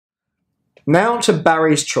Now to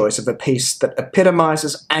Barry's choice of a piece that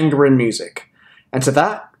epitomizes anger in music. And to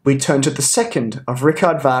that, we turn to the second of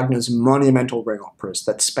Richard Wagner's monumental ring operas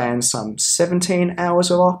that span some 17 hours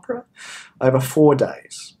of opera over 4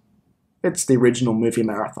 days. It's the original movie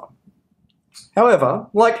marathon. However,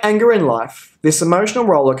 like anger in life, this emotional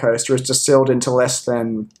roller coaster is distilled into less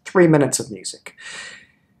than 3 minutes of music.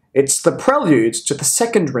 It's the prelude to the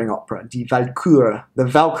second ring opera, Die Walküre, the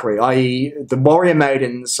Valkyrie, i.e. the warrior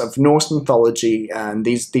maidens of Norse mythology, and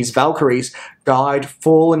these Valkyries guide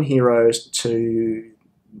fallen heroes to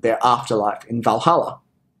their afterlife in Valhalla.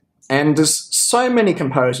 And as so many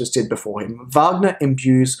composers did before him, Wagner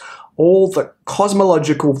imbues all the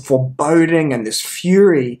cosmological foreboding and this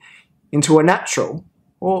fury into a natural,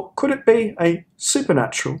 or could it be a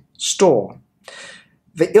supernatural, storm.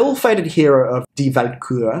 The ill-fated hero of Die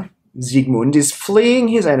Walküre, Siegmund, is fleeing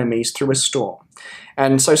his enemies through a storm.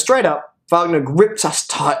 And so straight up, Wagner grips us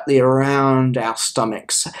tightly around our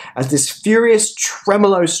stomachs as this furious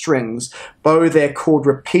tremolo strings bow their chord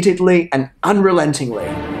repeatedly and unrelentingly.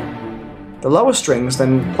 The lower strings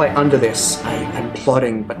then play under this, a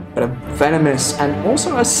plodding but a venomous and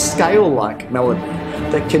also a scale-like melody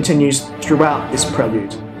that continues throughout this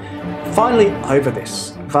prelude. Finally, over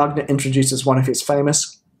this, Wagner introduces one of his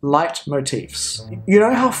famous leitmotifs. You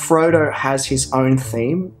know how Frodo has his own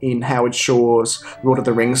theme in Howard Shore's Lord of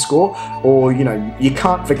the Rings score? Or, you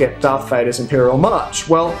can't forget Darth Vader's Imperial March.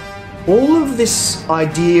 Well, all of this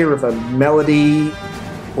idea of a melody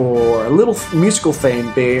or a little musical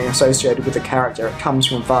theme being associated with a character, it comes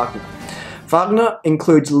from Wagner. Wagner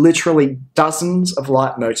includes literally dozens of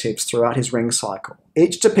leitmotifs throughout his ring cycle,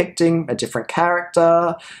 each depicting a different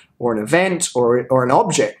character, or an event, or an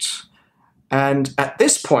object. And at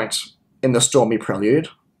this point in the stormy prelude,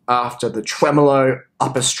 after the tremolo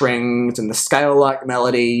upper strings and the scale-like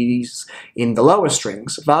melodies in the lower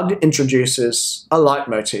strings, Wagner introduces a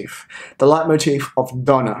leitmotif, the leitmotif of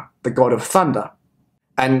Donner, the god of thunder.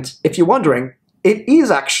 And if you're wondering, it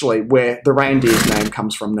is actually where the reindeer's name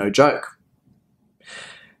comes from, no joke.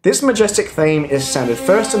 This majestic theme is sounded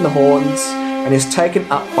first in the horns and is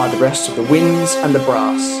taken up by the rest of the winds and the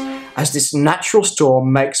brass, as this natural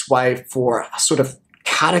storm makes way for a sort of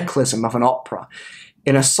cataclysm of an opera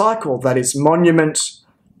in a cycle that is monument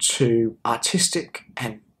to artistic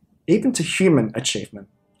and even to human achievement.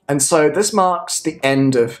 And so this marks the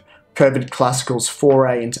end of COVID Classical's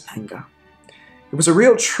foray into anger. It was a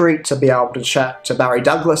real treat to be able to chat to Barry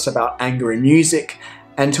Douglas about anger in music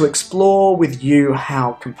and to explore with you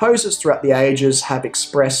how composers throughout the ages have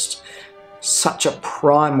expressed such a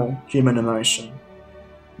primal human emotion.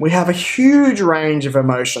 We have a huge range of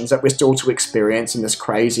emotions that we're still to experience in this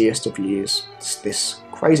craziest of years, this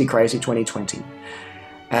crazy 2020.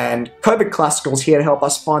 And COVID Classical is here to help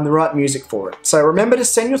us find the right music for it. So remember to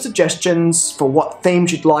send your suggestions for what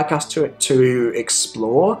themes you'd like us to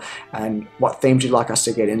explore and what themes you'd like us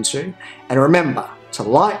to get into. And remember to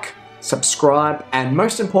like, subscribe, and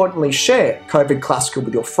most importantly, share COVID Classical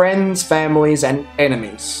with your friends, families, and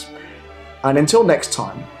enemies. And until next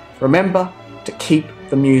time, remember to keep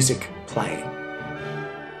the music playing.